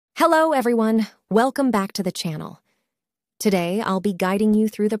Hello everyone, welcome back to the channel. Today I'll be guiding you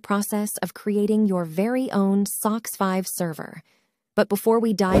through the process of creating your very own SOCKS5 server. But before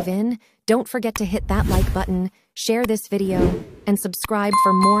we dive in, don't forget to hit that like button, share this video, and subscribe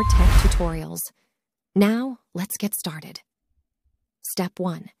for more tech tutorials. Now, let's get started. Step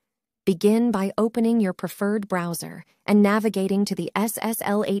 1. Begin by opening your preferred browser and navigating to the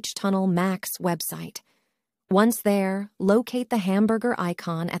SSLH Tunnel Max website. Once there, locate the hamburger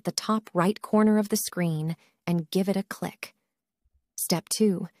icon at the top right corner of the screen and give it a click. Step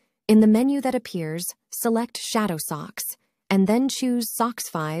 2. In the menu that appears, select SHADOWSOCKS and then choose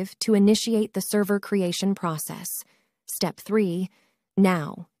SOCKS5 to initiate the server creation process. Step 3.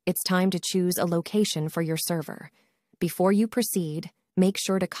 Now, it's time to choose a location for your server. Before you proceed, make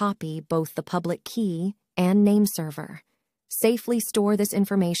sure to copy both the public key and nameserver. Safely store this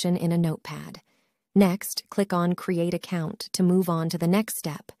information in a notepad. Next, click on Create Account to move on to the next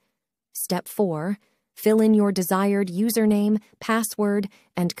step. Step 4. Fill in your desired username, password,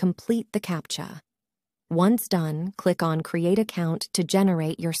 and complete the CAPTCHA. Once done, click on Create Account to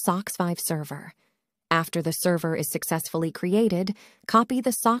generate your SOCKS5 server. After the server is successfully created, copy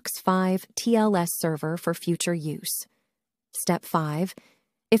the SOCKS5 TLS server for future use. Step 5.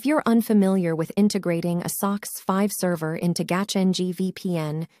 If you're unfamiliar with integrating a SOCKS5 server into GatchaNG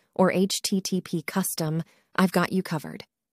VPN or HTTP custom, I've got you covered.